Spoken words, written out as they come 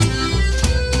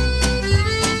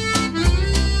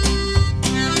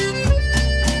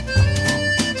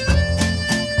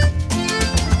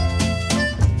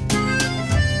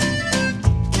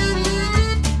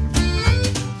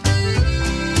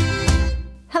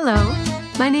Hello,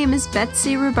 my name is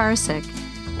Betsy Rubarczyk,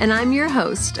 and I'm your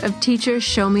host of Teachers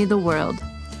Show Me the World,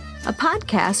 a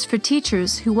podcast for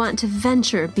teachers who want to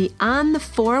venture beyond the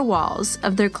four walls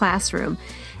of their classroom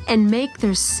and make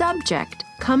their subject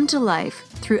come to life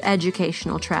through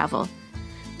educational travel.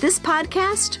 This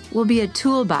podcast will be a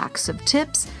toolbox of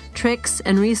tips, tricks,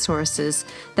 and resources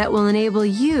that will enable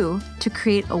you to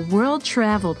create a world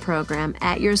travel program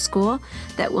at your school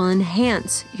that will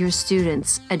enhance your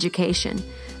students' education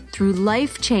through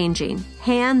life-changing,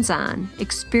 hands-on,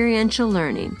 experiential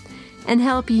learning and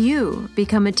help you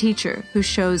become a teacher who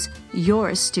shows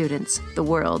your students the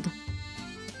world.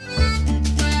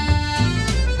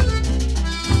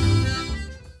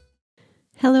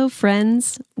 Hello,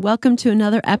 friends. Welcome to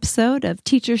another episode of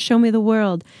Teachers Show Me the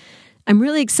World. I'm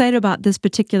really excited about this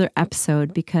particular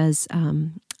episode because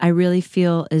I really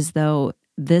feel as though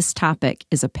this topic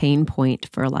is a pain point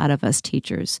for a lot of us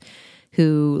teachers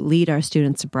who lead our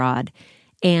students abroad.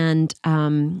 And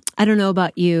I don't know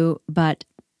about you, but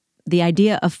the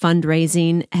idea of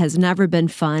fundraising has never been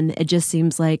fun. It just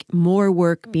seems like more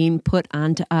work being put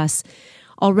onto us.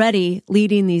 Already,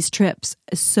 leading these trips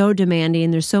is so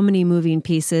demanding. There's so many moving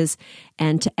pieces.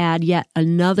 And to add yet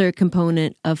another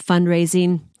component of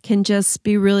fundraising can just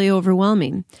be really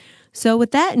overwhelming. So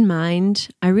with that in mind,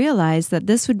 I realized that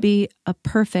this would be a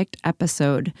perfect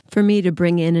episode for me to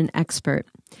bring in an expert.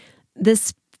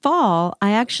 This fall,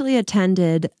 I actually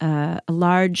attended a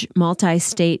large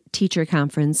multi-state teacher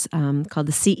conference called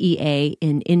the CEA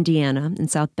in Indiana, in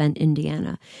South Bend,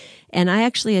 Indiana. And I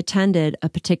actually attended a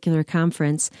particular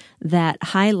conference that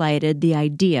highlighted the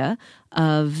idea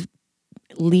of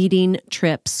leading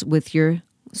trips with your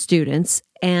students.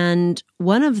 And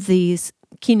one of these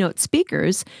keynote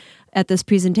speakers at this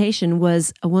presentation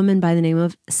was a woman by the name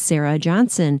of Sarah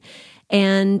Johnson.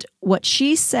 And what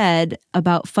she said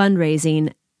about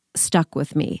fundraising stuck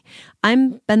with me.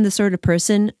 I've been the sort of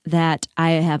person that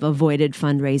I have avoided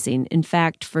fundraising. In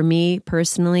fact, for me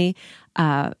personally,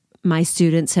 my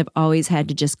students have always had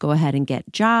to just go ahead and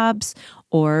get jobs,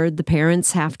 or the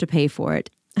parents have to pay for it.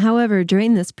 However,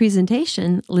 during this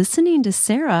presentation, listening to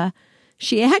Sarah,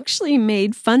 she actually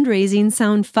made fundraising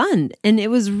sound fun, and it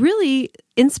was really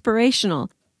inspirational.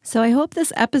 So I hope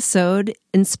this episode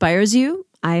inspires you.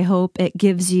 I hope it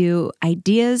gives you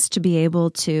ideas to be able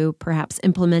to perhaps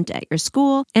implement at your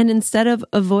school. And instead of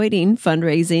avoiding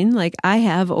fundraising like I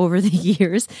have over the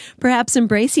years, perhaps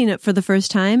embracing it for the first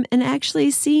time and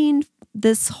actually seeing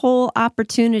this whole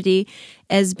opportunity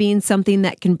as being something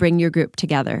that can bring your group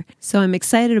together. So I'm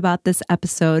excited about this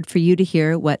episode for you to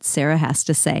hear what Sarah has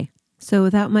to say. So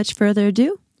without much further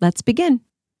ado, let's begin.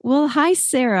 Well, hi,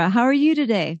 Sarah. How are you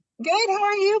today? Good. How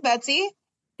are you, Betsy?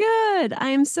 Good. I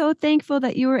am so thankful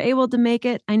that you were able to make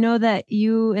it. I know that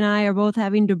you and I are both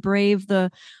having to brave the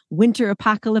winter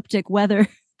apocalyptic weather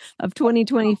of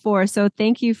 2024. So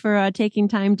thank you for taking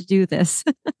time to do this.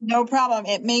 No problem.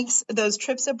 It makes those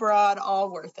trips abroad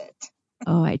all worth it.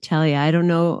 Oh, I tell you, I don't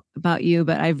know about you,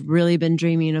 but I've really been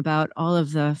dreaming about all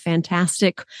of the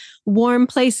fantastic warm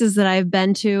places that I've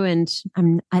been to. And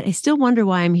I still wonder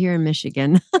why I'm here in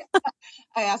Michigan.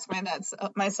 I ask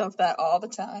myself that all the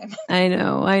time. I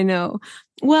know.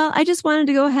 Well, I just wanted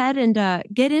to go ahead and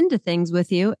get into things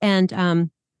with you. And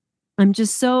I'm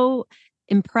just so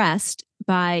impressed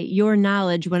by your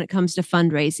knowledge when it comes to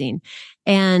fundraising.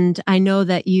 And I know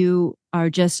that you are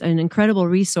just an incredible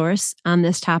resource on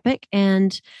this topic.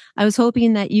 And I was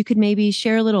hoping that you could maybe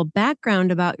share a little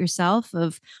background about yourself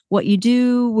of what you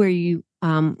do, where you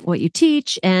what you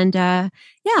teach. And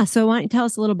so why don't you tell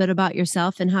us a little bit about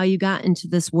yourself and how you got into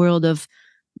this world of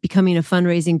becoming a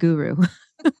fundraising guru?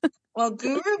 Well,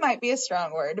 guru might be a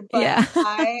strong word, but yeah.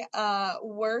 I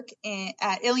work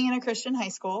at Indiana Christian High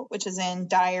School, which is in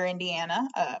Dyer, Indiana,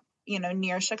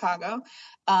 near Chicago.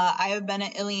 I have been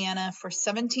at Indiana for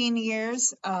 17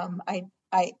 years.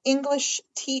 I English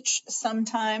teach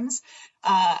sometimes.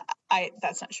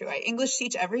 That's not true. I English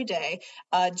teach every day,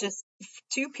 just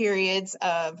 2 periods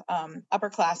of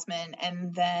upperclassmen,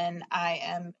 and then I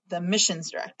am the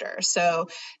missions director. So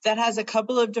that has a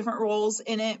couple of different roles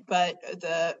in it, but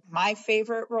my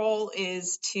favorite role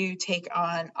is to take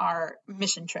on our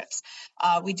mission trips.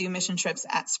 We do mission trips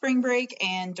at spring break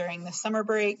and during the summer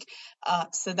break.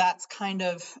 So that's kind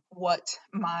of what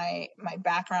my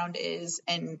background is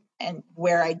and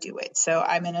where I do it. So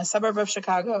I'm in a suburb of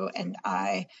Chicago, and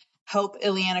I help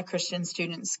Indiana Christian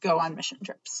students go on mission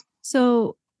trips.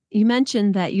 So you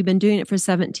mentioned that you've been doing it for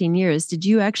 17 years. Did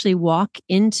you actually walk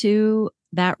into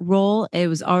that role? It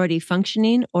was already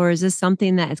functioning, or is this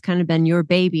something that has kind of been your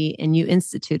baby and you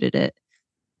instituted it?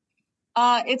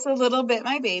 It's a little bit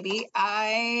my baby.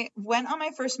 I went on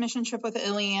my first mission trip with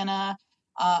Ileana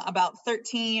about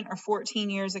 13 or 14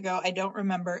 years ago. I don't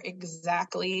remember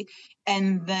exactly.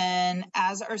 And then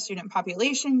as our student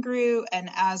population grew and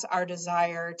as our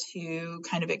desire to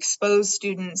kind of expose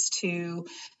students to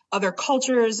other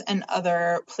cultures and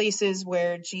other places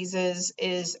where Jesus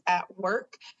is at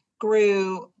work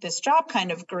grew, this job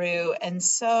kind of grew. And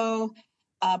so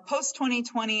post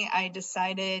 2020, I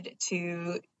decided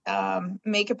to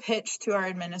make a pitch to our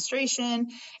administration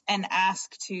and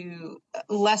ask to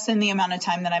lessen the amount of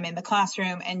time that I'm in the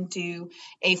classroom and do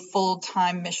a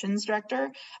full-time missions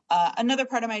director. Another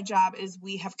part of my job is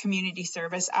we have community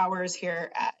service hours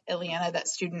here at Ileana that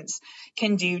students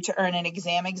can do to earn an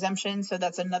exam exemption. So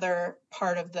that's another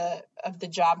part of the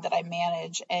job that I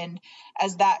manage. And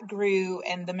as that grew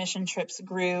and the mission trips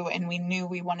grew and we knew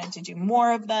we wanted to do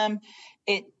more of them,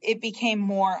 it became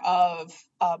more of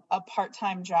a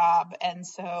part-time job. And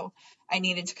so I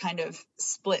needed to kind of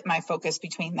split my focus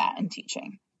between that and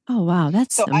teaching. Oh, wow.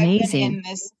 That's So amazing.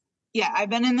 I've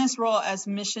been in this role as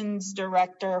missions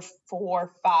director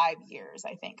for 5 years,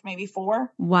 I think, maybe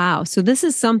 4. Wow. So this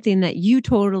is something that you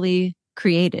totally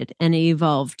created and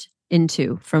evolved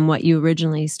into from what you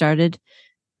originally started.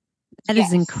 That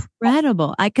is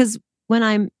incredible. Because when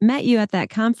I met you at that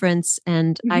conference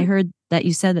and I heard that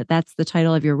you said that that's the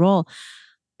title of your role,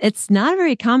 it's not a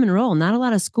very common role. Not a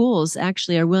lot of schools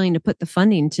actually are willing to put the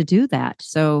funding to do that.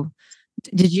 So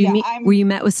were you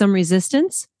met with some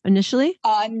resistance initially?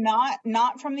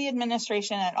 Not from the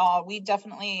administration at all. We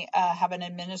definitely have an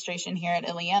administration here at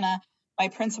Ileana. My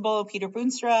principal, Peter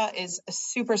Boonstra, is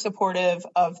super supportive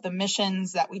of the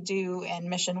missions that we do and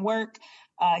mission work.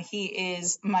 He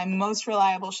is my most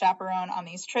reliable chaperone on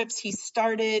these trips. He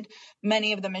started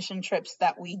many of the mission trips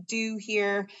that we do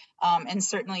here, and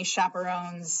certainly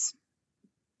chaperones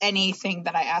anything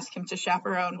that I ask him to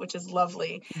chaperone, which is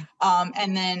lovely.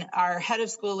 And then our head of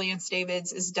school, Lance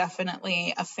Davids, is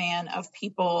definitely a fan of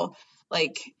people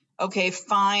like, okay,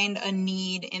 find a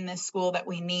need in this school that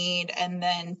we need, and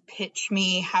then pitch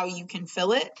me how you can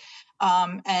fill it.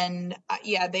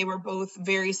 They were both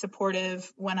very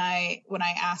supportive when I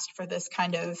asked for this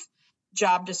kind of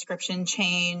job description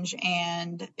change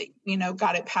and,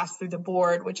 got it passed through the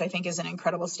board, which I think is an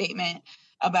incredible statement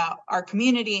about our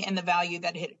community and the value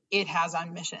that it has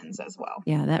on missions as well.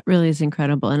 Yeah, that really is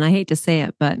incredible. And I hate to say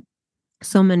it, but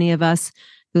so many of us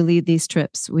who lead these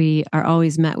trips, we are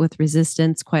always met with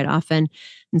resistance quite often.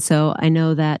 And so I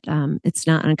know that it's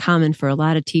not uncommon for a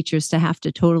lot of teachers to have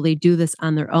to totally do this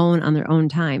on their own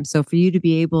time. So for you to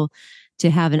be able to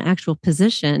have an actual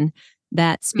position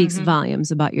that speaks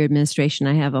volumes about your administration,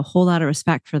 I have a whole lot of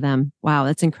respect for them. Wow,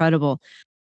 that's incredible.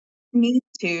 Me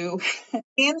too. And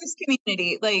this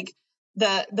community, like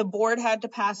the board had to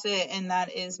pass it, and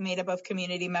that is made up of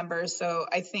community members. So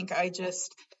I think I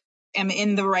just am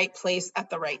in the right place at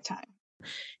the right time.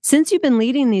 Since you've been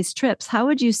leading these trips, how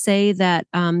would you say that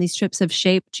these trips have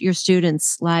shaped your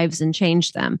students' lives and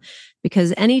changed them?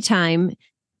 Because anytime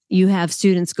you have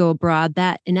students go abroad,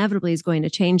 that inevitably is going to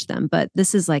change them. But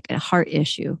this is like a heart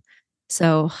issue.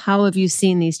 So how have you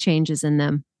seen these changes in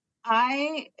them?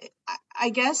 I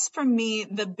guess for me,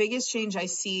 the biggest change I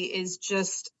see is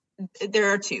just,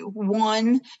 there are two.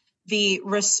 One, the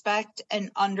respect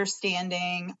and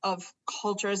understanding of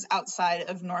cultures outside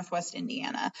of Northwest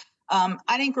Indiana.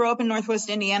 I didn't grow up in Northwest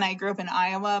Indiana. I grew up in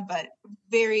Iowa, but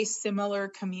very similar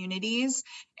communities.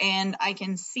 And I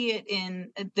can see it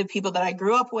in the people that I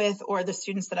grew up with or the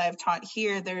students that I've taught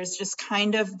here. There's just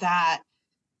kind of that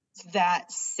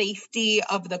safety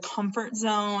of the comfort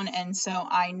zone. And so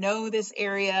I know this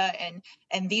area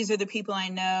and these are the people I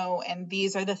know, and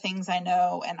these are the things I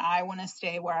know, and I want to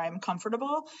stay where I'm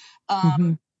comfortable.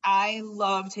 I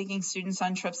love taking students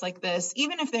on trips like this,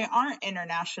 even if they aren't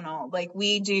international. Like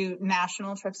we do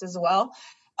national trips as well.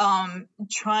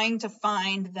 Trying to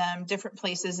find them different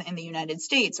places in the United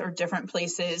States or different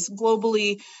places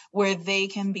globally where they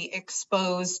can be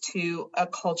exposed to a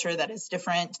culture that is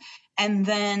different. And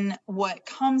then what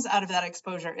comes out of that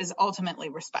exposure is ultimately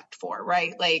respect for,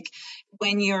 right? Like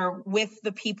when you're with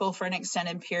the people for an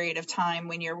extended period of time,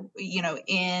 when you're,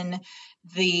 in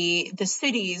the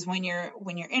cities, when you're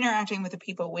interacting with the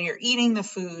people, when you're eating the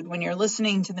food, when you're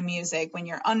listening to the music, when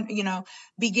you're,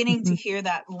 beginning to hear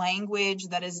that language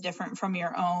that is different from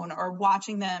your own, or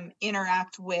watching them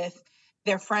interact with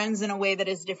their friends in a way that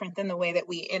is different than the way that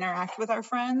we interact with our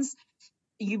friends,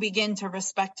 you begin to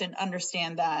respect and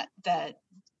understand that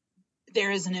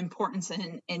there is an importance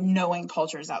in knowing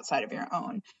cultures outside of your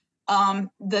own.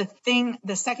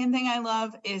 The second thing I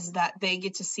love is that they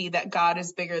get to see that God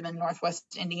is bigger than Northwest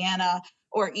Indiana.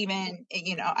 or even,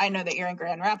 I know that you're in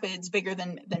Grand Rapids, bigger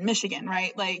than Michigan,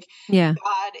 right? Like, Yeah.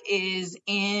 God is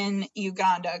in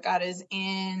Uganda. God is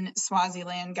in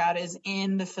Swaziland. God is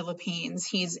in the Philippines.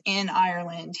 He's in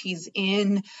Ireland. He's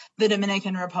in the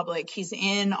Dominican Republic. He's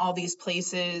in all these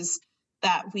places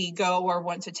that we go or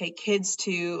want to take kids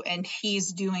to, and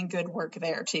he's doing good work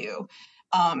there too.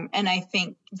 And I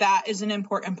think that is an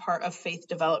important part of faith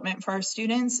development for our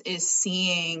students, is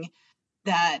seeing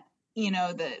that,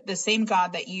 the same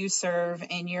God that you serve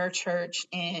in your church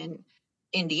in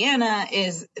Indiana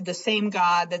is the same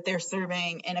God that they're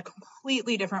serving in a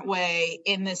completely different way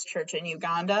in this church in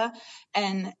Uganda,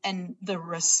 and the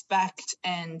respect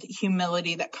and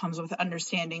humility that comes with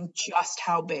understanding just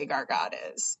how big our God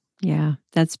is. Yeah,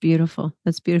 that's beautiful.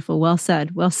 That's beautiful. Well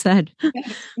said. Well said.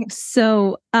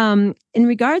 So, in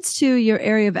regards to your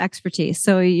area of expertise,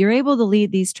 so you're able to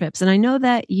lead these trips, and I know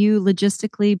that you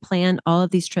logistically plan all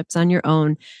of these trips on your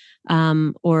own,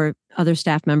 or other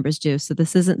staff members do. So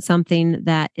this isn't something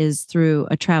that is through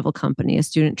a travel company, a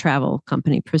student travel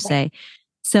company per se.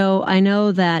 So I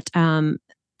know that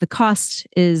the cost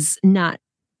is not.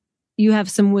 You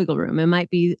have some wiggle room. It might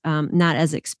be not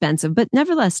as expensive, but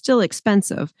nevertheless still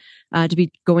expensive to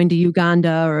be going to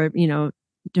Uganda or,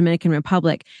 Dominican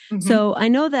Republic. Mm-hmm. So I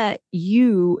know that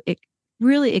you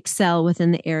really excel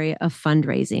within the area of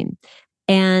fundraising.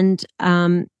 And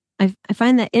I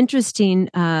find that interesting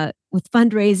with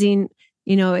fundraising.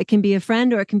 It can be a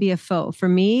friend or it can be a foe. For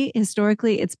me,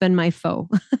 historically, it's been my foe.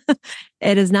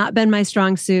 It has not been my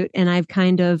strong suit. And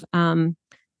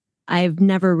I've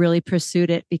never really pursued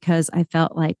it because I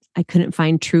felt like I couldn't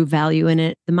find true value in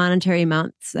it. The monetary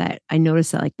amounts that I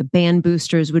noticed that like the band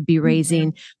boosters would be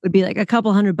raising would be like a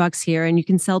couple $100 here, and you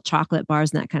can sell chocolate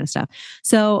bars and that kind of stuff.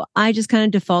 So I just kind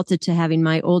of defaulted to having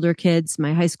my older kids,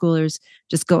 my high schoolers,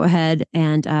 just go ahead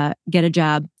and get a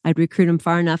job. I'd recruit them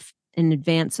far enough in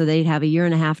advance so they'd have a year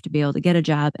and a half to be able to get a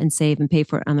job and save and pay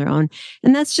for it on their own.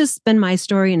 And that's just been my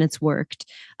story, and it's worked.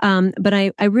 But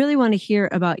I really want to hear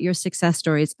about your success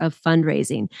stories of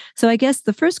fundraising. So I guess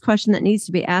the first question that needs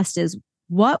to be asked is,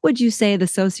 what would you say the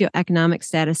socioeconomic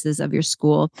status is of your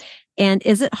school? And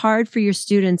is it hard for your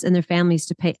students and their families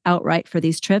to pay outright for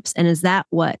these trips? And is that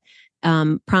what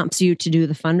prompts you to do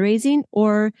the fundraising?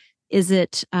 Or is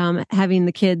it having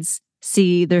the kids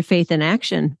see their faith in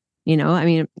action?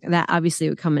 That obviously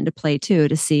would come into play too,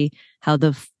 to see how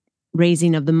the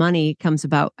raising of the money comes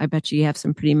about. I bet you have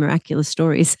some pretty miraculous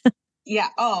stories. Yeah.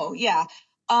 Oh, yeah.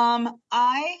 Our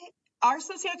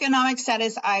socioeconomic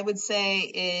status, I would say,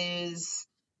 is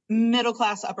middle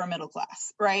class, upper middle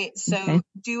class, right? So okay.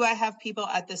 Do I have people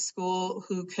at this school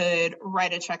who could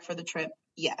write a check for the trip?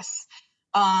 Yes.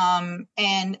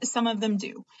 And some of them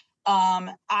do.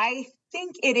 I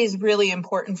think it is really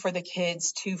important for the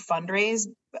kids to fundraise.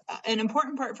 An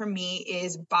important part for me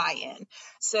is buy-in.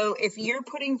 So if you're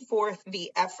putting forth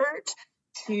the effort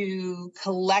to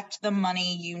collect the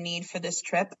money you need for this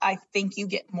trip, I think you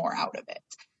get more out of it.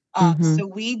 So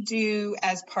we do,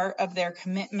 as part of their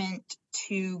commitment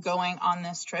to going on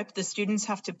this trip, the students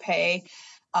have to pay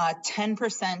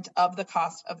 10% of the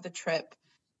cost of the trip.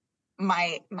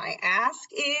 My ask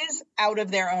is out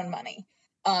of their own money,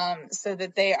 so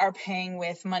that they are paying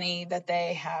with money that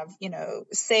they have,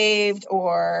 saved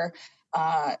or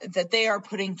that they are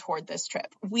putting toward this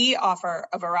trip. We offer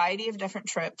a variety of different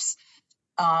trips.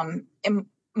 And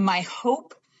my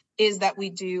hope is that we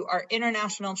do our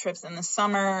international trips in the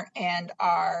summer and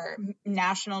our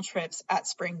national trips at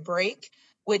spring break,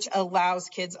 which allows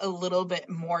kids a little bit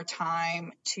more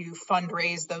time to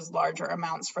fundraise those larger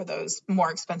amounts for those more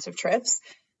expensive trips.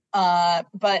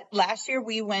 But last year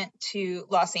we went to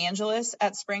Los Angeles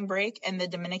at spring break and the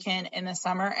Dominican in the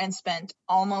summer and spent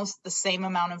almost the same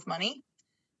amount of money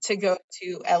to go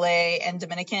to LA and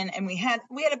Dominican. And we had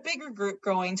a bigger group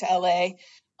going to LA,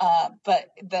 but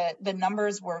the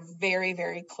numbers were very,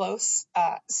 very close.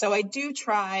 So I do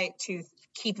try to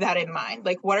keep that in mind.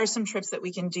 Like, what are some trips that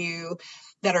we can do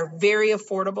that are very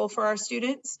affordable for our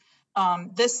students?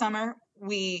 This summer,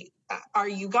 our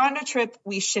Uganda trip,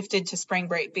 we shifted to spring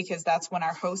break because that's when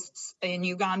our hosts in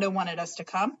Uganda wanted us to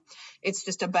come. It's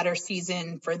just a better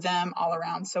season for them all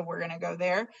around. So we're going to go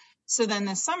there. So then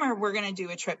this summer, we're going to do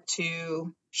a trip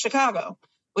to Chicago,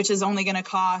 which is only going to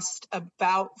cost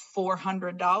about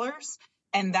 $400.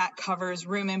 And that covers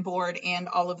room and board and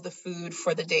all of the food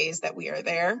for the days that we are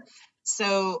there.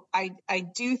 So I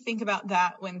do think about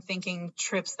that when thinking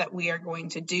trips that we are going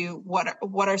to do.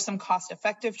 What are some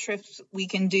cost-effective trips we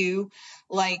can do,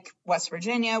 like West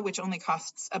Virginia, which only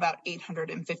costs about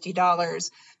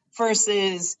 $850,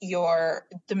 versus your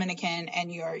Dominican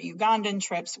and your Ugandan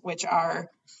trips, which are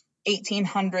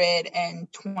 $1,800 and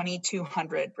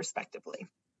 $2,200 respectively.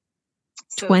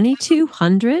 So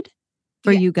 $2,200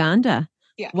 for Uganda.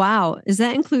 Yeah. Wow. Does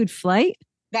that include flight?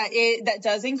 That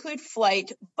does include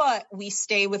flight, but we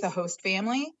stay with a host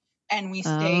family and we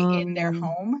stay in their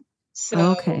home.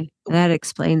 So okay, that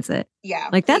explains it. Yeah.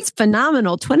 Like that's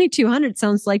phenomenal. $2,200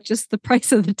 sounds like just the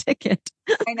price of the ticket.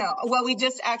 I know. Well, we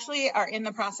just actually are in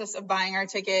the process of buying our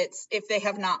tickets. If they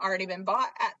have not already been bought,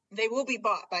 they will be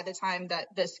bought by the time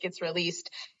that this gets released.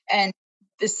 And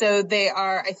so they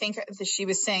are, I think she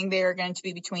was saying they are going to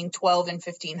be between $1,200 and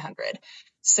 $1,500.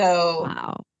 So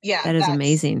wow. Yeah, that is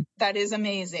amazing. That is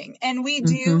amazing. And we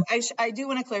do, I do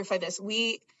want to clarify this.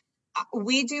 We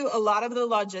do a lot of the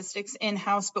logistics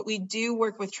in-house, but we do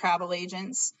work with travel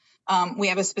agents. We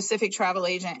have a specific travel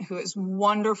agent who is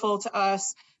wonderful to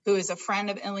us, who is a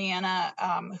friend of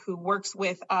Ileana, who works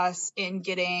with us in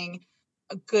getting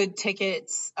good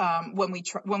tickets when we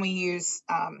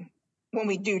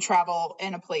do travel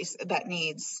in a place that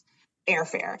needs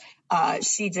airfare.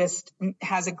 She just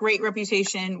has a great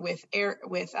reputation with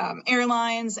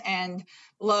airlines and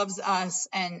loves us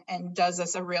and does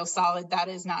us a real solid. That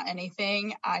is not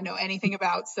anything I know anything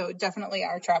about. So definitely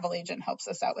our travel agent helps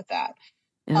us out with that.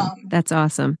 Yeah, that's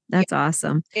awesome. That's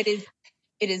awesome. It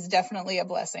is definitely a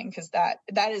blessing because that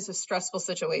is a stressful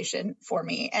situation for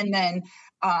me. And then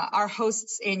our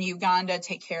hosts in Uganda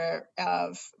take care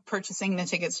of purchasing the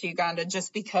tickets to Uganda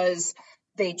just because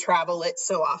they travel it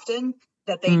so often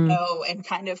that they know and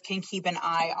kind of can keep an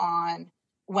eye on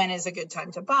when is a good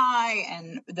time to buy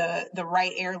and the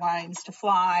right airlines to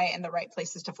fly and the right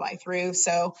places to fly through.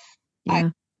 So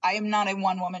I am not a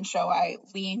one-woman show. I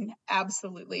lean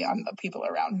absolutely on the people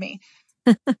around me.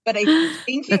 But I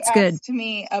think you asked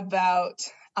me about,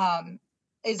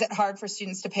 is it hard for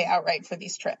students to pay outright for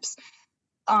these trips?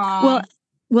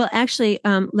 Well, actually,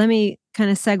 let me kind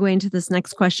of segue into this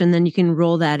next question, then you can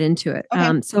roll that into it.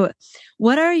 Okay. So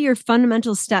what are your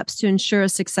fundamental steps to ensure a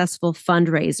successful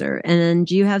fundraiser? And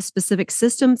do you have specific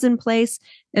systems in place?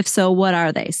 If so, what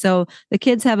are they? So the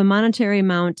kids have a monetary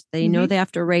amount. They know they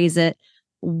have to raise it.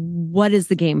 What is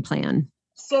the game plan?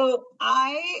 So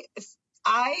I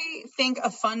think a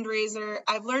fundraiser,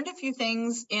 I've learned a few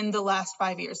things in the last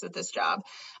 5 years of this job.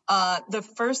 The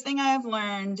first thing I have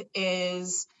learned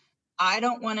is I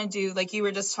don't want to do, like you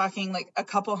were just talking, like a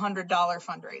couple $100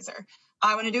 fundraiser.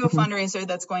 I want to do a fundraiser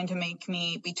that's going to make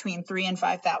me between $3,000 and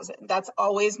 $5,000. That's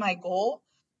always my goal.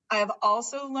 I have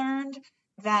also learned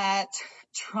that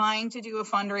trying to do a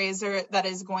fundraiser that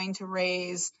is going to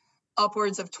raise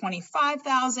upwards of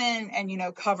 $25,000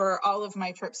 and, cover all of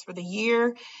my trips for the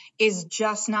year is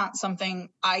just not something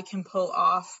I can pull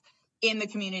off in the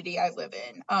community I live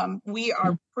in. We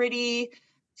are pretty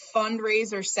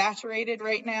fundraiser saturated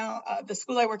right now. The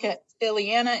school I work at,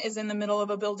 Ileana, is in the middle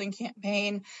of a building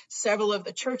campaign. Several of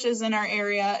the churches in our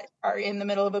area are in the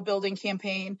middle of a building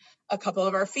campaign. A couple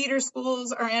of our feeder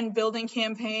schools are in building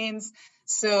campaigns.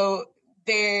 So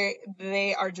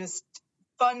they are just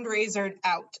fundraisered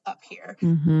out up here.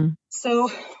 So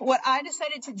what I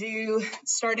decided to do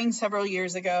starting several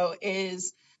years ago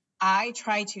is I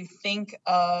try to think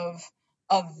of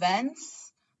events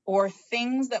or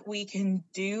things that we can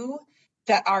do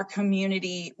that our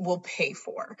community will pay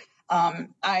for.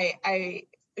 I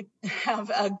have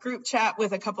a group chat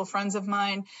with a couple friends of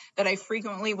mine that I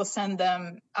frequently will send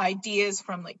them ideas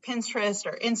from like Pinterest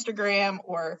or Instagram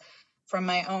or from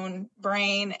my own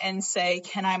brain and say,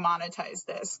 can I monetize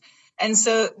this? And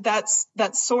so that's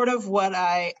sort of what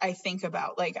I think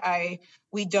about. Like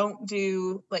we don't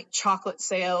do like chocolate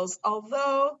sales,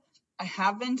 although I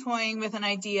have been toying with an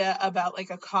idea about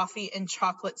like a coffee and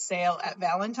chocolate sale at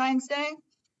Valentine's Day,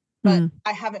 but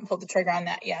I haven't pulled the trigger on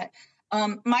that yet.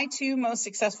 My two most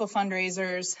successful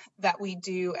fundraisers that we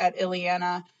do at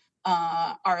Ileana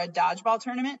are a dodgeball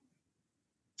tournament,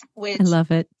 which I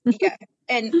love it. Yeah.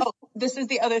 And this is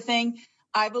the other thing.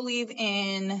 I believe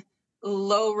in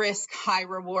low risk, high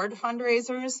reward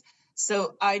fundraisers.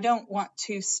 So I don't want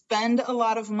to spend a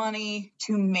lot of money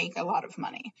to make a lot of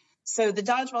money. So the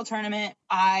dodgeball tournament,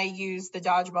 I use the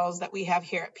dodgeballs that we have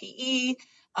here at PE.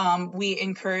 We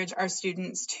encourage our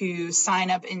students to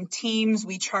sign up in teams.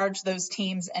 We charge those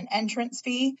teams an entrance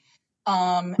fee.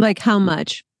 Like how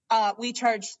much? We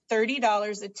charge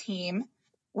 $30 a team,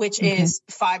 which is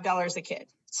 $5 a kid.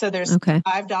 So there's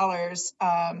 $5.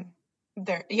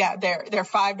 They're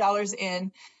 $5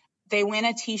 in. They win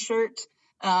a T-shirt.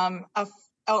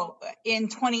 In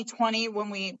 2020, when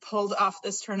we pulled off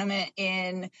this tournament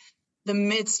in the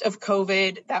midst of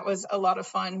COVID, that was a lot of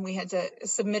fun. We had to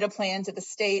submit a plan to the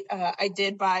state. I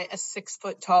did buy a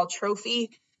 6-foot tall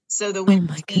trophy, so the winning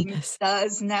team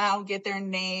does now get their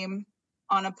name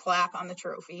on a plaque on the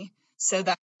trophy. So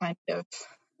that kind of,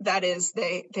 that is,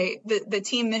 the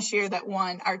team this year that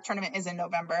won, our tournament is in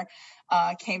November,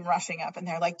 came rushing up and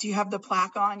they're like, do you have the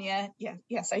plaque on yet? Yeah,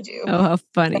 yes, I do. Oh, how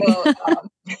funny. So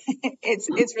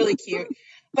it's really cute.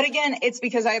 But again, it's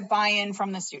because I have buy-in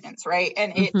from the students, right?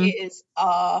 And it is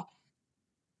a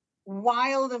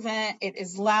wild event. It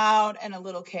is loud and a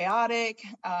little chaotic.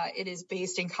 It is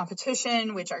based in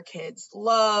competition, which our kids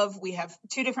love. We have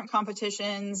 2 different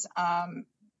competitions,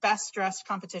 best dressed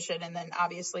competition, and then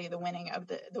obviously the winner of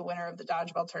the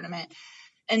dodgeball tournament.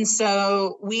 And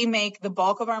so we make the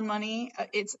bulk of our money.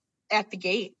 It's at the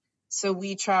gate. So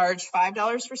we charge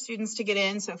 $5 for students to get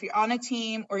in. So if you're on a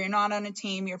team or you're not on a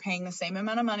team, you're paying the same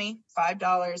amount of money,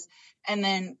 $5, and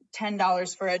then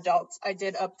 $10 for adults. I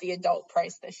did up the adult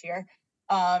price this year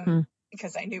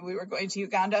because I knew we were going to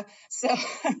Uganda. So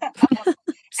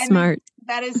Smart.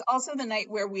 That is also the night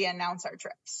where we announce our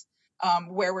trips.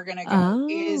 Where we're going to go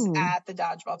is at the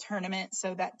dodgeball tournament.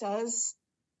 So that does.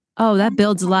 Oh, that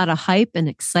builds a lot of hype and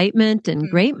excitement and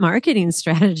great marketing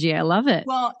strategy. I love it.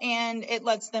 Well, and it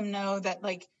lets them know that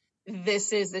like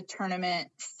this is a tournament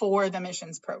for the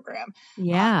missions program.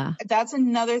 Yeah. That's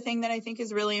another thing that I think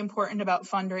is really important about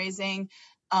fundraising,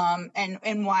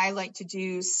 and why I like to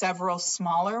do several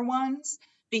smaller ones,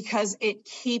 because it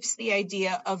keeps the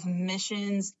idea of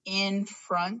missions in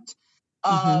front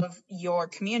of your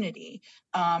community,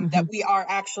 that we are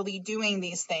actually doing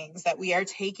these things, that we are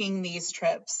taking these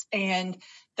trips. And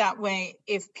that way,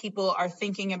 if people are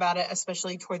thinking about it,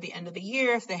 especially toward the end of the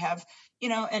year, if they have,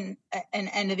 an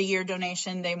end of the year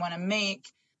donation they want to make,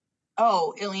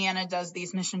 Ileana does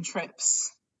these mission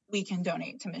trips, we can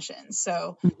donate to missions.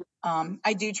 So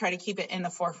I do try to keep it in the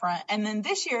forefront. And then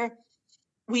this year,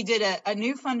 we did a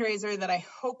new fundraiser that I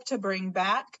hope to bring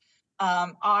back.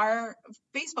 Our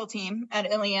baseball team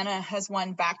at Ileana has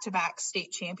won back-to-back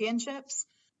state championships.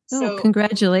 So,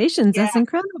 congratulations. Yeah, that's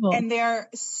incredible. And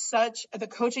the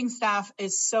coaching staff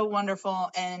is so wonderful,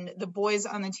 and the boys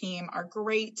on the team are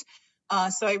great.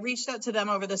 So I reached out to them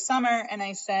over the summer and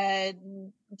I said,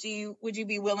 would you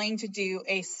be willing to do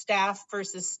a staff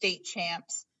versus state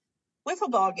champs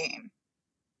wiffle ball game?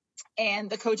 And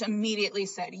the coach immediately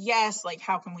said, yes, like,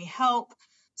 how can we help?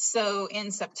 So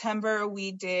in September,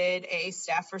 we did a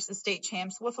staff versus state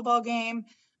champs wiffle ball game.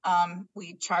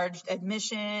 We charged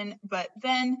admission, but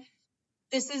then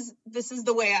this is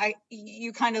the way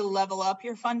you kind of level up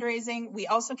your fundraising. We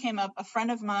also a friend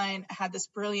of mine had this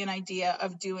brilliant idea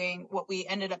of doing what we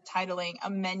ended up titling a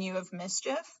menu of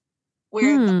mischief,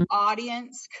 where the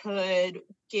audience could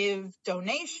give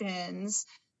donations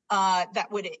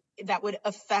that would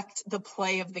affect the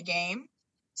play of the game.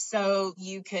 So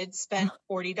you could spend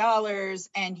 $40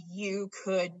 and you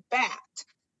could bat,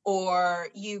 or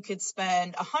you could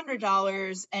spend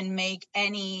 $100 and make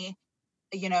any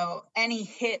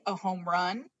hit a home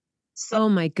run. So, oh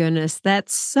my goodness,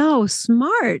 that's so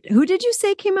smart. Who did you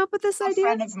say came up with this idea? A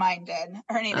friend of mine did.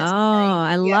 Her name is Mary.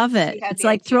 I love it. It's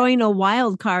like throwing a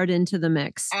wild card into the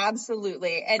mix.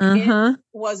 Absolutely. And it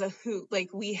was a hoot. Like,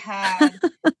 we had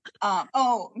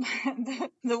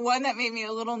the one that made me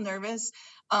a little nervous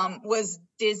was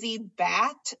dizzy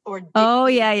bat or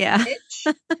dizzy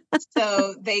pitch.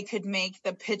 So they could make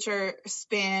the pitcher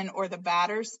spin or the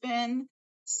batter spin.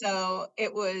 So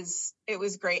it was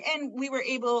great. And we were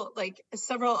able, like,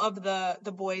 several of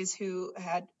the boys who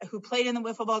played in the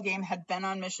wiffle ball game had been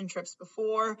on mission trips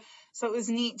before. So it was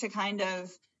neat to kind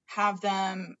of have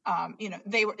them,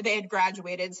 they had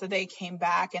graduated, so they came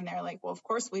back and they're like, well, of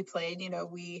course we played,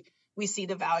 we see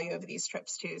the value of these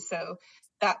trips too. So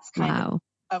that's kind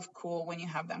of cool when you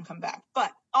have them come back.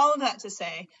 But all of that to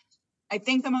say, I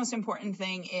think the most important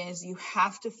thing is you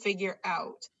have to figure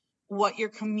out what your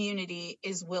community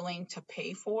is willing to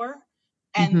pay for,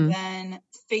 and then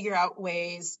figure out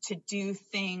ways to do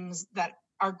things that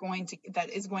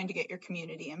is going to get your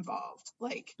community involved.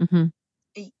 Like,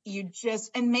 you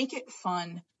just, and make it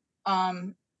fun.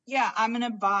 I'm going to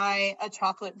buy a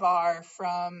chocolate bar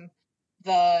from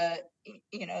the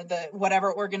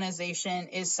whatever organization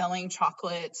is selling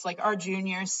chocolates. Like, our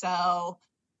juniors sell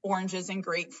oranges and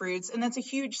grapefruits, and that's a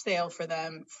huge sale for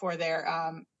them for their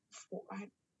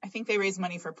I think they raise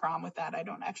money for prom with that. I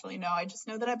don't actually know. I just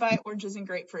know that I buy oranges and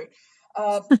grapefruit.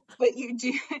 But you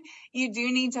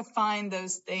do need to find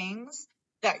those things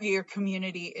that your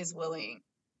community is willing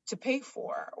to pay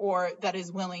for, or that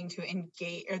is willing to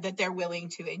engage, or that they're willing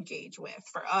to engage with.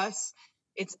 For us,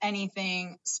 it's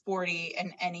anything sporty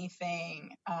and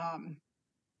anything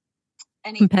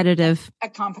competitive. A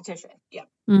competition. Yep.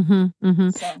 So,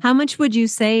 how much would you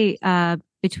say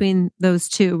between those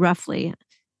two, roughly?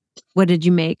 What did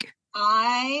you make?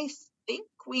 I think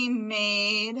we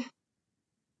made,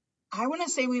 I want to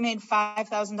say we made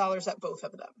 $5,000 at both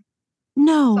of them.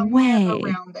 No somewhere way.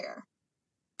 around there.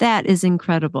 That is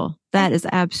incredible. That is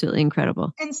absolutely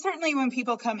incredible. And certainly when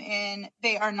people come in,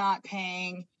 they are not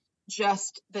paying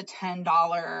just the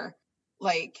 $10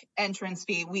 like entrance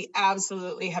fee. We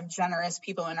absolutely have generous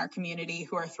people in our community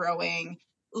who are throwing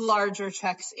larger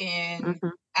checks in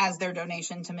as their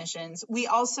donation to missions. We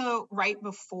also, right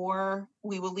before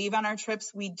we will leave on our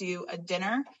trips, we do a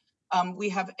dinner. We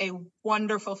have a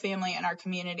wonderful family in our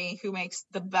community who makes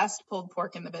the best pulled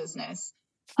pork in the business.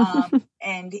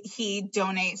 And they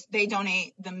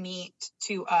donate the meat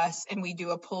to us, and we do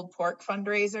a pulled pork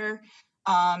fundraiser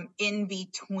in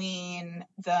between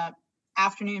the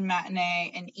afternoon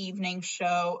matinee and evening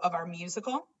show of our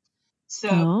musical.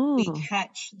 So we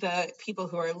catch the people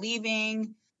who are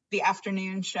leaving the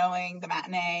afternoon showing, the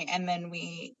matinee, and then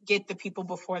we get the people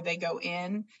before they go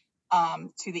in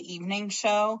to the evening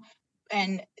show.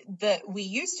 And we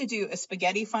used to do a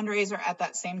spaghetti fundraiser at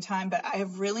that same time, but I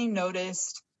have really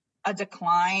noticed a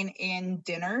decline in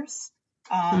dinners.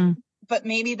 But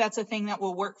maybe that's a thing that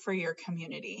will work for your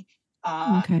community.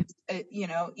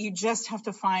 You just have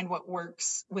to find what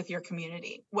works with your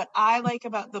community. What I like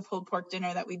about the pulled pork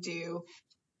dinner that we do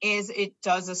is it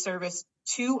does a service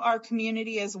to our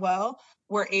community as well.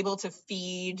 We're able to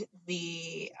feed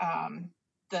the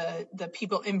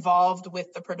people involved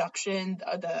with the production,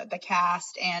 the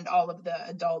cast, and all of the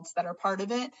adults that are part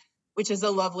of it, which is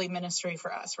a lovely ministry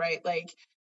for us, right? Like,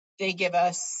 they give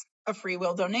us a free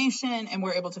will donation and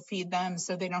we're able to feed them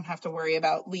so they don't have to worry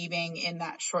about leaving in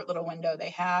that short little window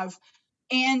they have.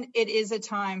 And it is a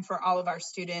time for all of our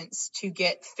students to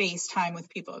get face time with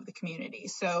people of the community.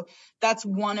 So that's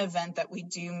one event that we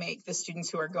do make the students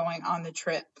who are going on the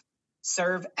trip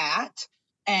serve at.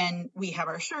 And we have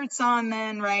our shirts on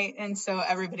then, right? And so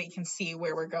everybody can see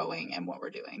where we're going and what we're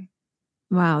doing.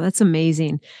 Wow, that's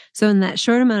amazing. So in that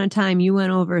short amount of time, you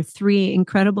went over 3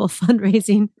 incredible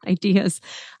fundraising ideas.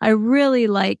 I really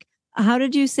like, how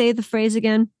did you say the phrase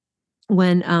again?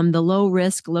 When the low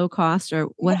risk, low cost, or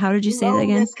what? How did you say that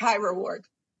again? Low risk, high reward.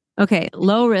 Okay,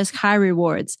 low risk, high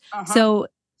rewards. So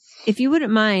if you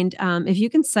wouldn't mind, if you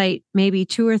can cite maybe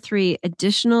 2 or 3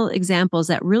 additional examples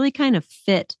that really kind of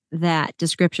fit that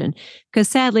description, because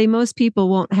sadly, most people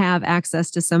won't have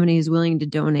access to somebody who's willing to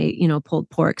donate, pulled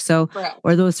pork,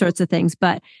 or those sorts of things.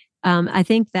 But I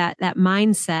think that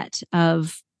mindset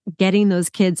of getting those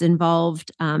kids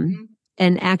involved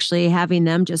and actually having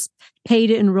them just pay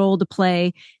to enroll to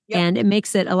play. Yep. And it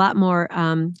makes it a lot more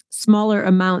smaller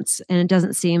amounts, and it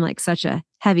doesn't seem like such a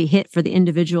heavy hit for the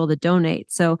individual to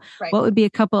donate. So what would be a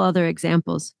couple other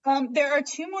examples? There are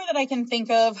 2 more that I can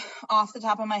think of off the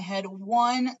top of my head.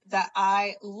 One that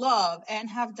I love and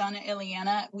have done at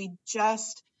Ileana,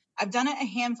 I've done it a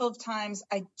handful of times.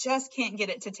 I just can't get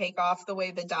it to take off the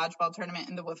way the dodgeball tournament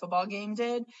and the wiffle ball game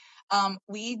did.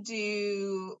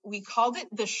 We called it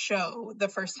the show the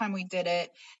first time we did it.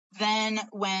 Then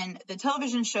when the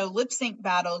television show Lip Sync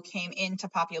Battle came into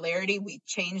popularity, we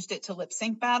changed it to Lip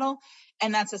Sync Battle.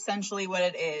 And that's essentially what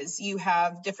it is. You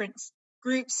have different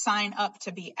groups sign up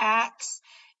to be acts,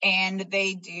 and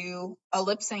they do a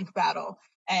lip sync battle.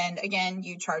 And again,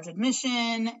 you charge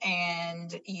admission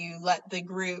and you let the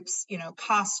groups,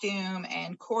 costume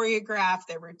and choreograph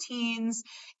their routines.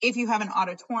 If you have an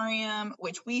auditorium,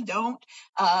 which we don't,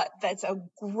 that's a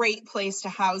great place to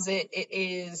house it. It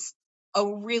is a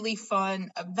really fun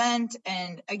event.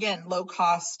 And again, low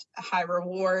cost, high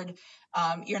reward.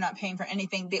 You're not paying for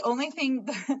anything. The only thing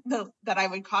that I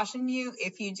would caution you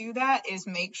if you do that is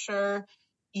make sure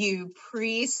you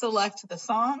pre-select the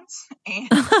songs and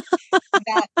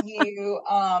that you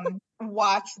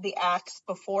watch the acts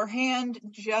beforehand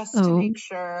just to make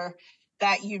sure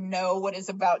that you know what is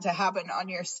about to happen on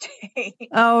your stage.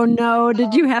 Oh no,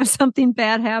 did you have something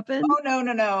bad happen? Oh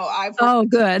no. I've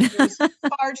worked good.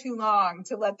 Far too long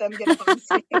to let them get up on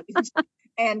stage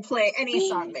and play any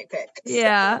song they pick.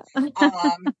 Yeah.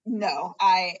 So,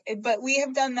 but we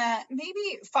have done that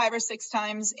maybe 5 or 6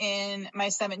 times in my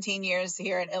 17 years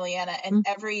here at Ileana, and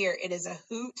every year it is a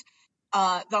hoot.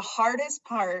 The hardest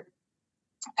part,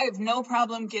 I have no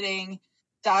problem getting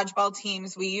dodgeball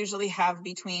teams. We usually have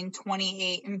between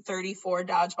 28 and 34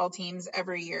 dodgeball teams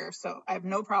every year, so I have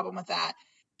no problem with that.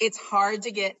 It's hard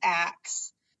to get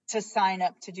acts to sign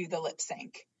up to do the lip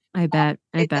sync. I bet.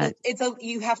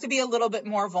 You have to be a little bit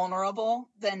more vulnerable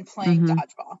than playing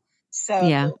dodgeball.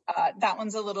 So that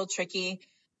one's a little tricky.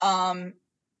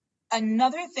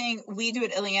 Another thing we do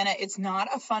at Ileana, it's not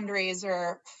a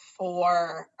fundraiser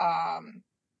for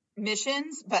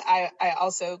missions, but I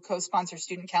also co-sponsor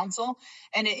student council,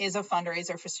 and it is a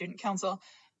fundraiser for student council.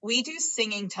 we do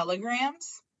singing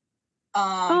telegrams.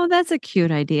 Oh, that's a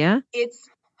cute idea. It's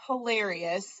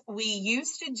hilarious. We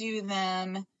used to do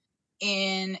them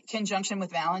in conjunction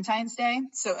with Valentine's Day.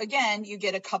 So again, you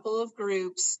get a couple of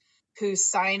groups who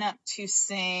sign up to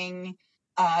sing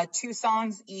 2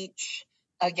 songs each.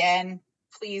 Again,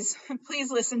 please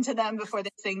listen to them before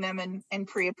they sing them and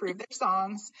pre-approve their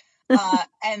songs.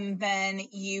 And then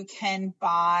you can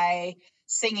buy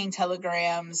singing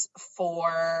telegrams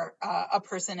for a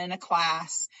person in a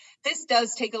class. This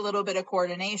does take a little bit of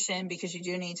coordination because you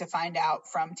do need to find out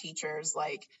from teachers,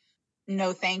 like,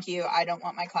 no, thank you. I don't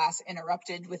want my class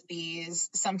interrupted with these.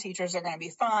 Some teachers are going to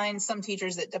be fine. Some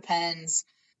teachers, it depends.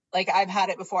 Like, I've had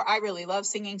it before. I really love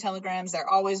singing telegrams. They're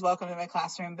always welcome in my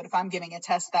classroom. But if I'm giving a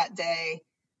test that day,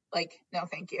 like, no,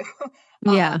 thank you.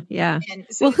 Yeah. And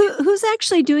so well, who's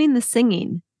actually doing the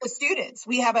singing? The students.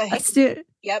 We have a student.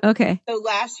 Yep. Okay. So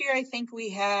last year, I think we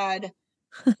had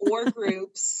 4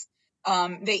 groups.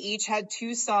 They each had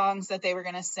 2 songs that they were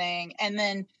going to sing. And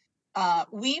then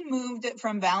we moved it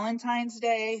from Valentine's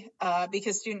Day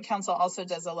because student council also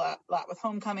does a lot with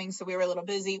homecoming. So we were a little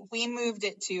busy. We moved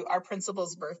it to our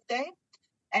principal's birthday,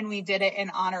 and we did it in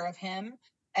honor of him.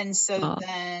 And so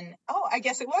then, I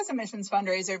guess it was a missions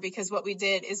fundraiser, because what we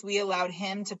did is we allowed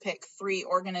him to pick 3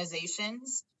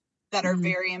 organizations that are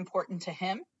very important to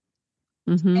him.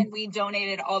 And we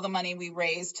donated all the money we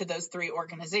raised to those 3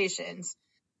 organizations.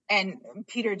 And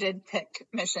Peter did pick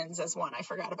missions as one. I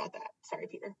forgot about that. Sorry,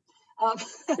 Peter.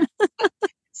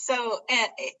 So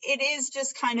it is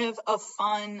just kind of a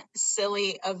fun,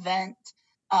 silly event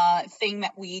thing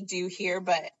that we do here.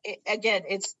 But again,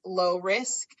 it's low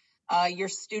risk. Your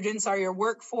students are your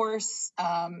workforce.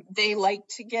 They like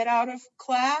to get out of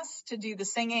class to do the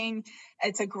singing.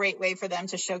 It's a great way for them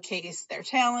to showcase their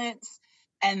talents.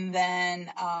 And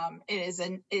then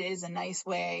it is a nice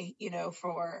way,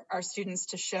 for our students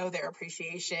to show their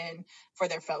appreciation for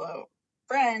their fellow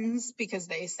friends, because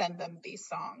they send them these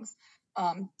songs.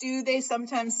 Do they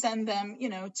sometimes send them,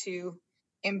 to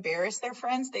embarrass their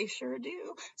friends? They sure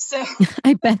do. So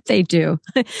I bet they do.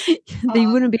 They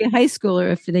wouldn't be a high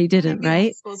schooler if they didn't,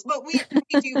 right? But we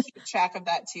do keep track of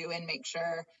that too, and make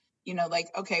sure,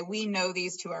 okay, we know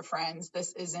these 2 are friends.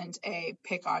 This isn't a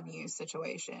pick on you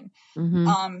situation.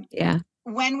 Yeah.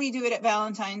 When we do it at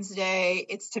Valentine's Day,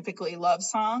 it's typically love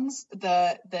songs.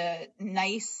 The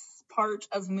nice part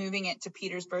of moving it to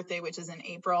Peter's birthday, which is in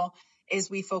April, is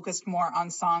we focused more on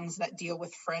songs that deal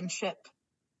with friendship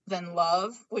than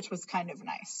love, which was kind of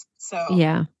nice. So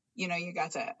yeah, you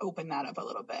got to open that up a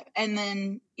little bit. And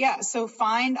then, so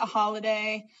find a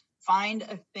holiday, find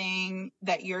a thing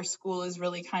that your school is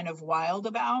really kind of wild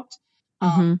about.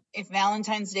 If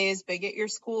Valentine's Day is big at your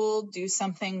school, do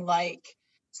something like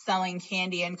selling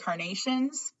candy and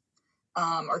carnations,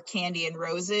 or candy and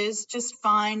roses. Just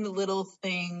find little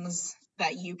things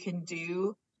that you can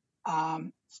do.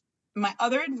 My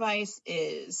other advice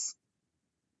is,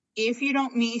 if you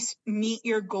don't meet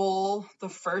your goal the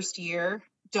first year,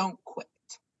 don't quit.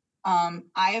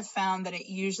 I have found that it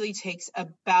usually takes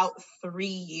about 3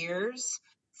 years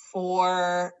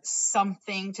for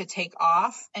something to take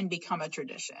off and become a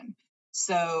tradition.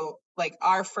 So, like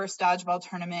our first dodgeball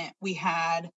tournament, we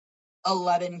had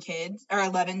 11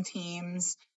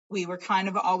 teams. We were kind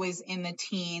of always in the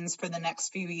teens for the next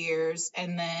few years.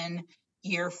 And then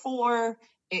year 4,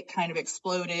 it kind of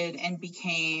exploded and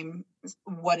became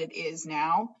what it is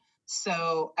now.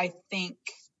 So I think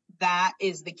that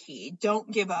is the key. Don't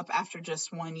give up after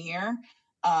just 1 year.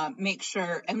 Make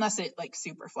sure, unless it like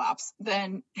super flops,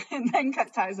 then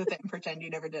cut ties with it and pretend you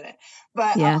never did it.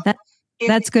 But yeah,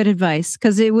 that's good advice,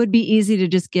 because it would be easy to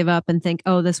just give up and think,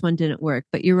 oh, this one didn't work.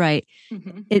 But you're right.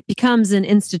 It becomes an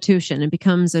institution. It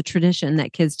becomes a tradition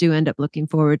that kids do end up looking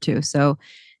forward to. So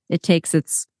it takes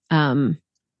its, don't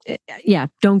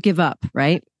give up,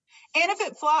 right? And if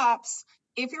it flops,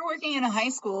 if you're working in a high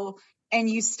school and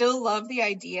you still love the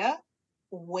idea,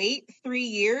 wait 3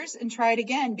 years and try it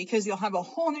again, because you'll have a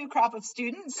whole new crop of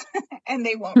students and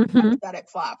they won't remember that it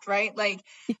flopped, right? Like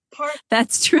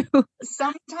that's true.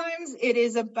 Sometimes it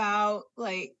is about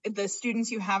like the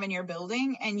students you have in your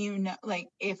building. And like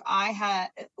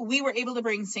we were able to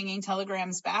bring singing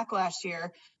telegrams back last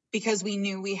year because we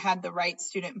knew we had the right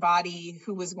student body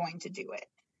who was going to do it.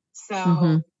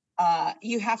 So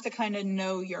you have to kind of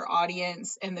know your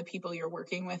audience and the people you're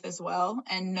working with as well,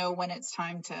 and know when it's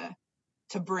time to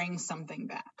bring something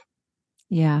back.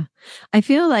 Yeah. I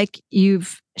feel like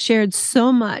you've shared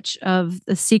so much of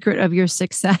the secret of your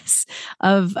success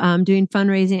of doing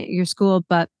fundraising at your school,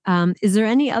 but is there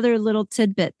any other little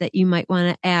tidbit that you might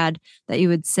want to add that you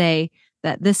would say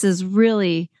that this is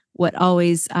really what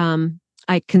always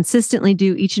I consistently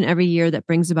do each and every year that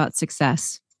brings about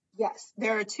success? Yes,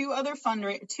 there are two other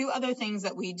things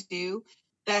that we do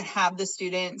that have the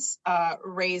students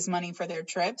raise money for their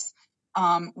trips.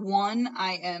 One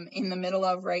I am in the middle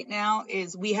of right now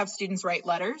is we have students write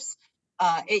letters.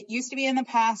 It used to be in the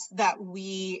past that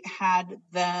we had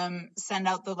them send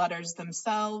out the letters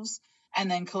themselves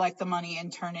and then collect the money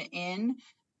and turn it in.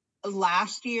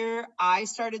 Last year, I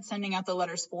started sending out the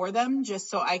letters for them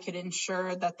just so I could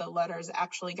ensure that the letters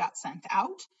actually got sent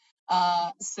out.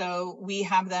 So we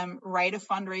have them write a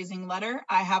fundraising letter.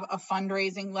 I have a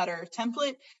fundraising letter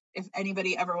template. If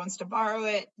anybody ever wants to borrow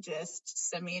it, just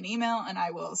send me an email and I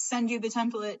will send you the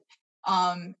template.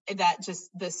 That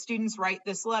just the students write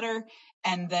this letter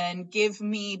and then give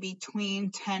me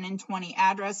between 10 and 20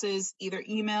 addresses, either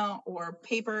email or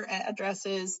paper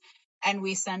addresses, and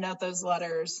we send out those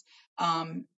letters.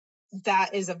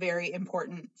 That is a very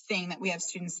important thing that we have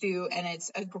students do, and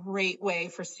it's a great way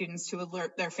for students to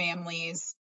alert their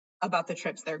families about the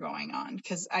trips they're going on,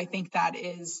 because I think that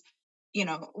is,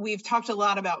 we've talked a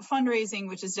lot about fundraising,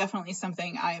 which is definitely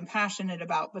something I am passionate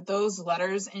about, but those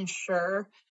letters ensure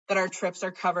that our trips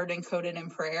are covered and coded in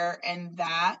prayer, and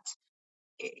that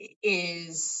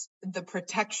is the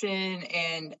protection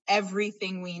and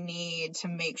everything we need to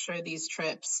make sure these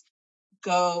trips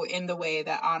go in the way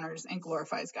that honors and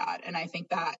glorifies God. And I think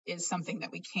that is something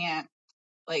that we can't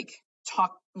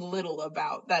talk little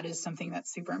about. That is something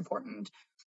that's super important.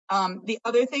 The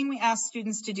other thing we ask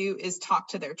students to do is talk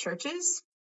to their churches.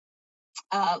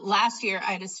 Last year,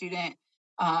 I had a student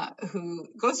who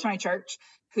goes to my church,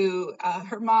 who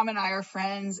her mom and I are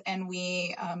friends, and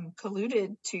we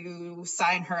colluded to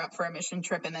sign her up for a mission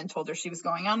trip and then told her she was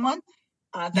going on one.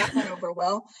 That went over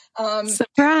well.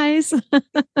 Surprise!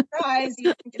 Surprise!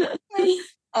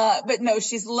 But no,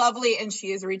 she's lovely, and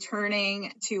she is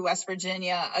returning to West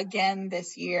Virginia again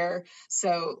this year.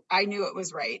 So I knew it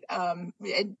was right.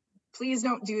 Please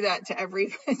don't do that to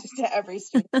every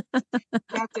student. You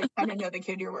have to kind of know the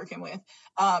kid you're working with.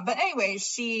 But anyway,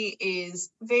 she is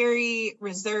very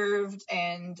reserved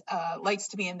and likes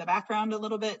to be in the background a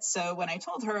little bit. So when I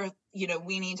told her,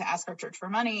 we need to ask our church for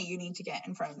money, you need to get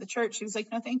in front of the church, she was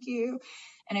like, no, thank you.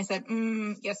 And I said,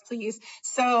 yes, please.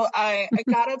 So I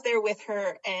got up there with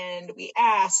her and we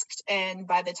asked. And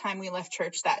by the time we left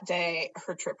church that day,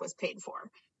 her trip was paid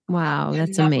for. Wow,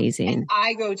 that's amazing. And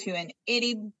I go to an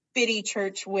itty bitty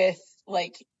church with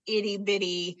itty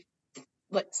bitty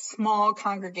small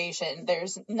congregation.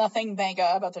 There's nothing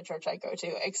mega about the church I go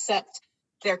to except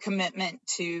their commitment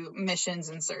to missions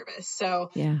and service.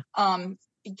 So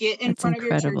get in front of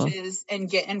your churches and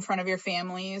get in front of your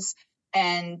families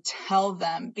and tell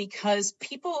them, because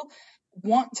people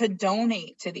want to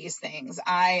donate to these things.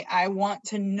 I want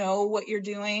to know what you're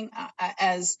doing.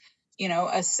 As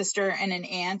a sister and an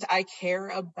aunt, I care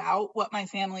about what my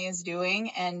family is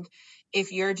doing. And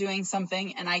if you're doing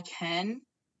something and I can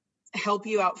help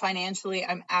you out financially,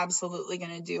 I'm absolutely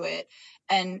going to do it.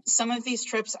 And some of these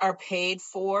trips are paid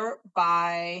for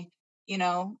by,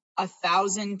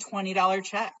 $1,020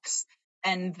 checks.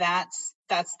 And that's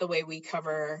the way we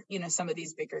cover, some of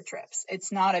these bigger trips.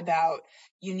 It's not about,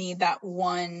 you need that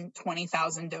one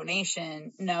 $20,000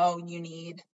 donation. No, you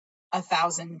need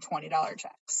 $1,020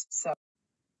 checks.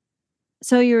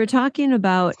 So you were talking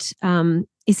about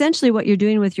essentially what you're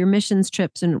doing with your missions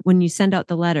trips, and when you send out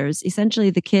the letters,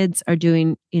 essentially the kids are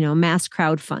doing, mass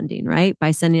crowdfunding, right?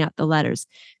 By sending out the letters.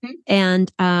 Mm-hmm.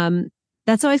 And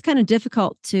that's always kind of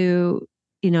difficult to,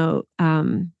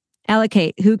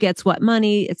 allocate who gets what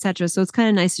money, et cetera. So it's kind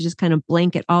of nice to just kind of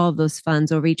blanket all of those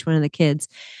funds over each one of the kids.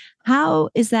 How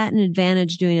is that an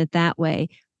advantage doing it that way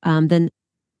than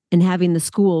and having the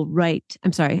school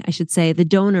the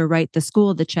donor write the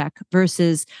school the check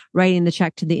versus writing the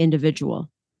check to the individual?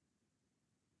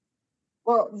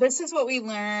 Well, this is what we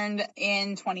learned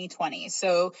in 2020.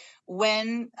 So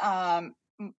when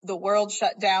the world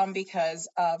shut down because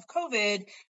of COVID,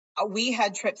 we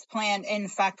had trips planned. In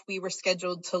fact, we were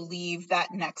scheduled to leave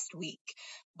that next week.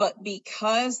 But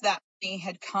because that money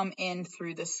had come in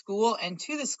through the school and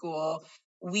to the school,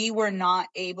 we were not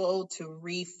able to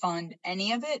refund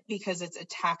any of it because it's a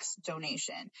tax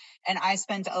donation. And I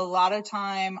spent a lot of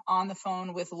time on the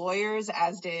phone with lawyers,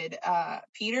 as did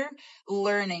Peter,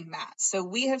 learning that. So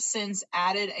we have since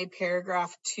added a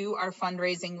paragraph to our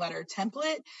fundraising letter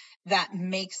template that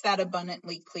makes that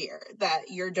abundantly clear, that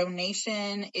your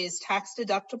donation is tax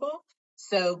deductible.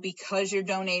 So because you're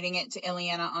donating it to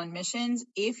Ileana on Missions,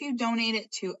 if you donate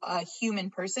it to a human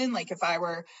person, like if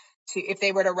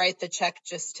they were to write the check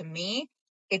just to me,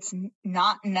 it's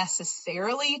not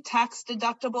necessarily tax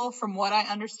deductible from what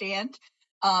I understand.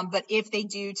 But if they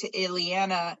do to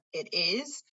Ileana, it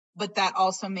is, but that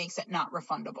also makes it not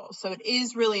refundable. So it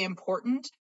is really important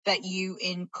that you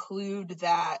include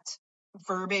that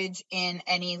verbiage in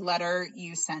any letter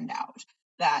you send out,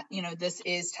 that, this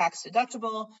is tax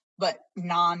deductible, but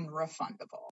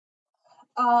non-refundable.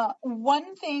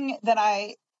 One thing that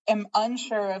I am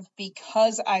unsure of,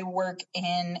 because I work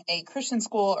in a Christian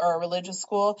school or a religious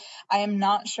school, I am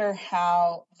not sure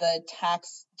how the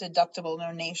tax deductible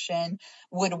donation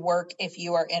would work if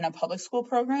you are in a public school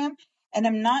program. And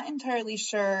I'm not entirely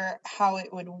sure how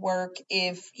it would work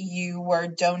if you were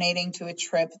donating to a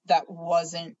trip that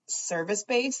wasn't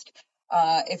service-based.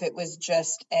 If it was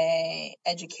just a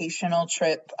educational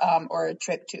trip, or a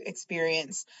trip to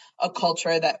experience a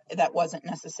culture that wasn't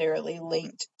necessarily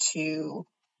linked to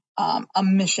a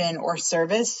mission or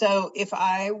service. So if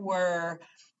I were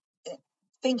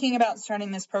thinking about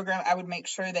starting this program, I would make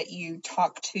sure that you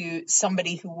talk to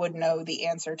somebody who would know the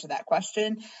answer to that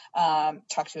question.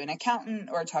 Talk to an accountant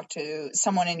or talk to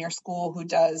someone in your school who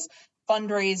does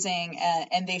fundraising,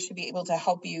 and they should be able to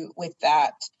help you with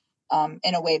that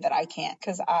in a way that I can't,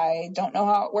 because I don't know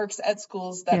how it works at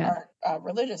schools that aren't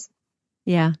religious.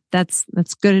 Yeah, that's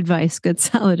good advice, good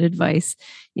solid advice.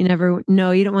 You never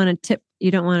know, you don't want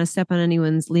to step on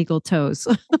anyone's legal toes.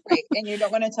 Right. And you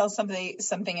don't want to tell somebody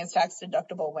something is tax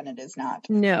deductible when it is not.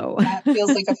 No. That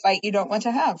feels like a fight you don't want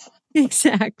to have.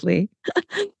 Exactly.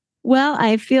 Well,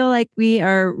 I feel like we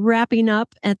are wrapping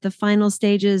up at the final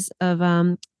stages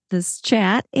of this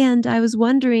chat. And I was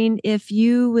wondering if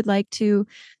you would like to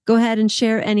go ahead and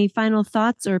share any final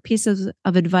thoughts or pieces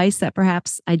of advice that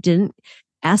perhaps I didn't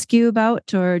ask you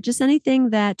about, or just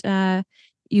anything that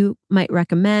you might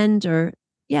recommend, or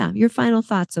your final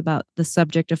thoughts about the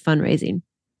subject of fundraising.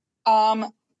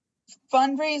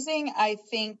 Fundraising, I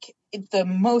think the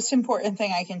most important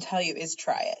thing I can tell you is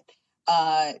try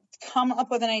it. Come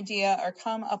up with an idea or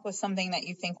come up with something that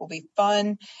you think will be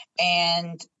fun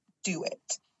and do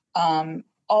it.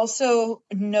 Also,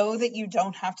 know that you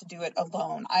don't have to do it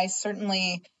alone. I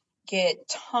certainly get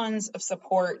tons of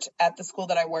support at the school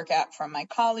that I work at from my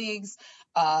colleagues,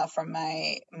 from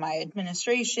my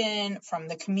administration, from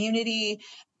the community.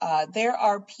 There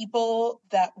are people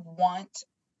that want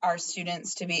our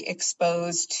students to be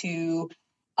exposed to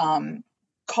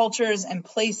cultures and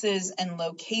places and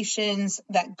locations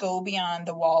that go beyond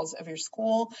the walls of your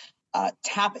school.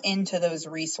 Tap into those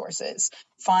resources.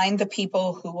 Find the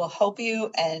people who will help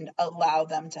you and allow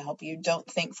them to help you. Don't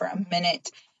think for a minute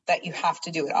that you have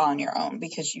to do it all on your own,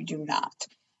 because you do not.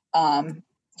 On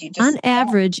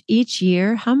average, each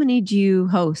year, how many do you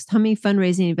host? How many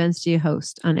fundraising events do you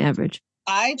host on average?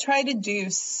 I try to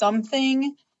do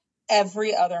something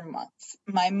every other month.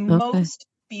 My most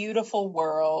beautiful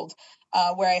world,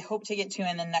 where I hope to get to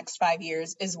in the next 5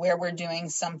 years, is where we're doing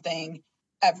something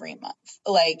every month.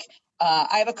 Like,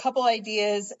 I have a couple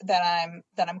ideas that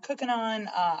I'm cooking on.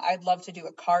 I'd love to do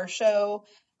a car show.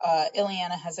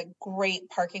 Ileana has a great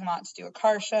parking lot to do a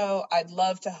car show. I'd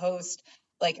love to host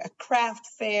like a craft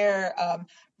fair.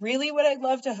 Really what I'd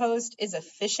love to host is a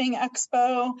fishing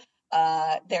expo.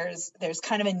 There's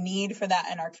kind of a need for that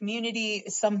in our community,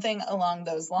 something along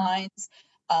those lines.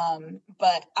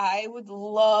 But I would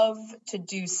love to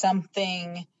do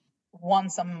something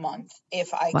once a month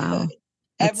if I could.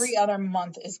 Every other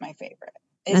month is my favorite.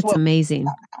 That's amazing.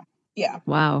 Yeah.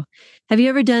 Wow. Have you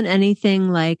ever done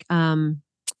anything like,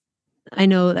 I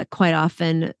know that quite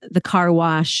often the car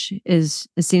wash it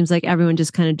seems like everyone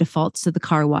just kind of defaults to the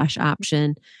car wash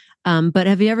option. But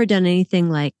have you ever done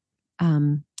anything like,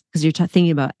 because you're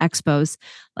thinking about expos,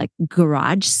 like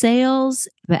garage sales,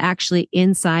 but actually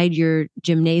inside your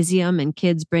gymnasium, and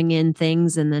kids bring in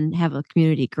things and then have a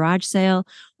community garage sale?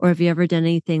 Or have you ever done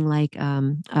anything like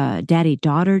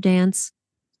daddy-daughter dance?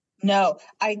 No,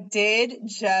 I did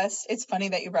just, it's funny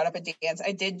that you brought up a dance.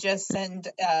 I did just send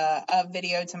a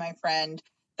video to my friend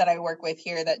that I work with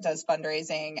here that does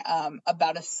fundraising,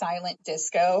 about a silent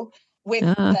disco with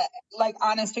like,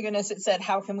 honest to goodness, it said,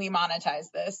 how can we monetize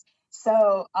this?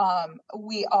 So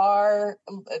we are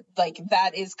like,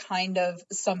 that is kind of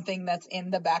something that's in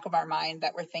the back of our mind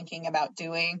that we're thinking about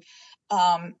doing.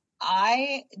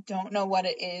 I don't know what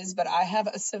it is, but I have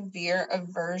a severe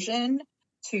aversion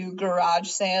to garage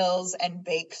sales and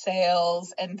bake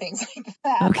sales and things like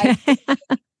that. Okay.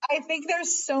 I think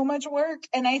there's so much work,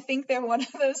 and I think they're one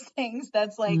of those things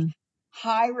that's like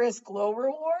high risk, low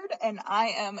reward, and I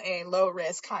am a low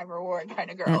risk, high reward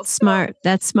kind of girl. That's smart.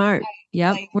 That's smart.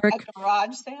 Yep. Like a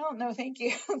garage sale? No, thank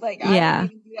you. Like, I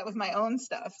wouldn't even do that with my own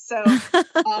stuff. So,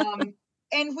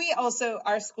 and we also,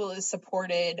 our school is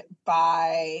supported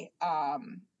by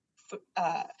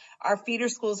our feeder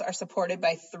schools are supported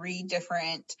by 3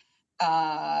 different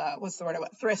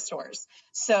thrift stores.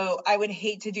 So I would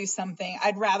hate to do something.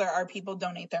 I'd rather our people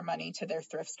donate their money to their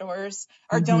thrift stores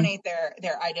or donate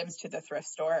their items to the thrift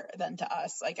store than to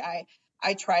us. Like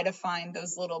I try to find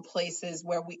those little places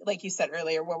where we, like you said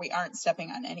earlier, where we aren't stepping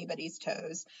on anybody's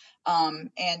toes.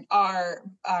 And our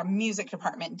music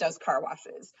department does car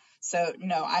washes. So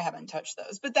no, I haven't touched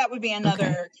those, but that would be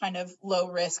another kind of low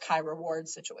risk, high reward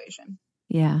situation.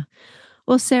 Yeah.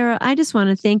 Well, Sarah, I just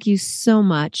want to thank you so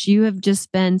much. You have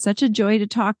just been such a joy to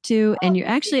talk to. And you're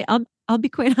actually, I'll be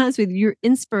quite honest with you, you're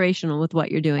inspirational with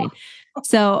what you're doing.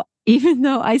 So even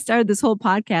though I started this whole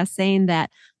podcast saying that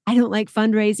I don't like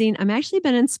fundraising, I'm actually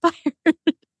been inspired to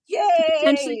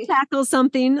potentially tackle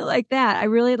something like that. I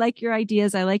really like your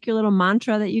ideas. I like your little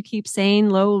mantra that you keep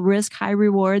saying, low risk, high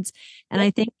rewards. And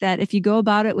I think that if you go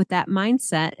about it with that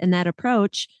mindset and that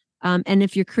approach, and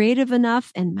if you're creative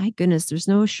enough, and my goodness, there's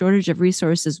no shortage of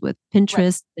resources with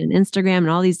Pinterest and Instagram and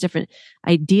all these different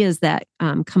ideas that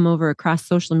come over across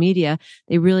social media,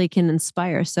 they really can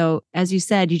inspire. So as you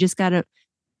said, you just got to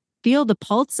feel the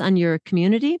pulse on your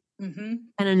community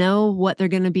and know what they're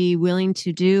going to be willing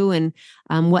to do and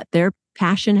what their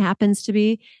passion happens to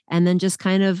be. And then just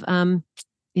kind of,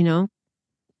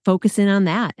 focus in on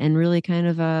that and really kind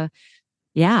of,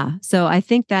 So I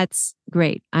think that's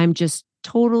great. I'm just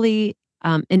totally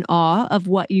in awe of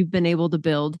what you've been able to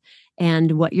build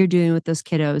and what you're doing with those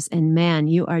kiddos. And man,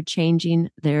 you are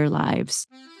changing their lives.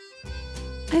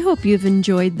 I hope you've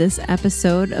enjoyed this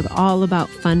episode of All About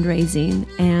Fundraising.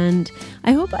 And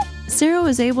I hope Sarah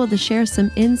was able to share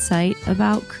some insight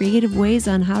about creative ways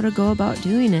on how to go about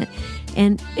doing it.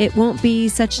 And it won't be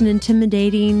such an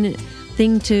intimidating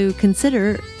thing to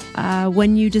consider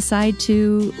when you decide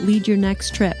to lead your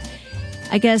next trip.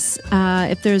 I guess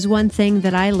if there's one thing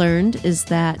that I learned is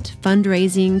that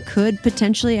fundraising could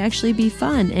potentially actually be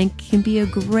fun and can be a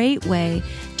great way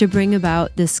to bring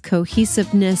about this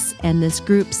cohesiveness and this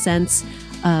group sense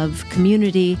of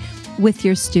community with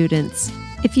your students.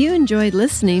 If you enjoyed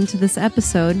listening to this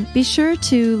episode, be sure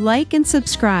to like and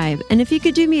subscribe. And if you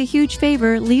could do me a huge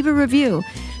favor, leave a review.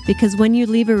 Because when you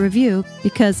leave a review,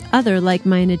 because other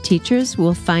like-minded teachers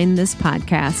will find this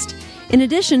podcast. In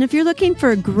addition, if you're looking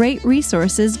for great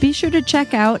resources, be sure to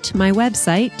check out my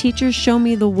website, Teachers Show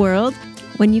Me the World.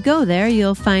 When you go there,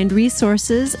 you'll find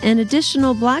resources and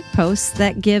additional blog posts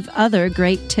that give other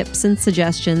great tips and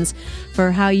suggestions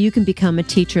for how you can become a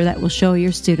teacher that will show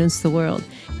your students the world.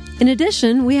 In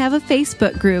addition, we have a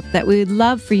Facebook group that we would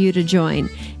love for you to join.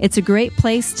 It's a great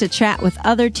place to chat with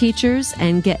other teachers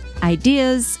and get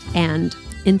ideas and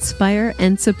inspire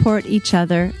and support each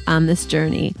other on this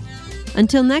journey.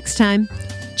 Until next time,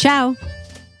 ciao!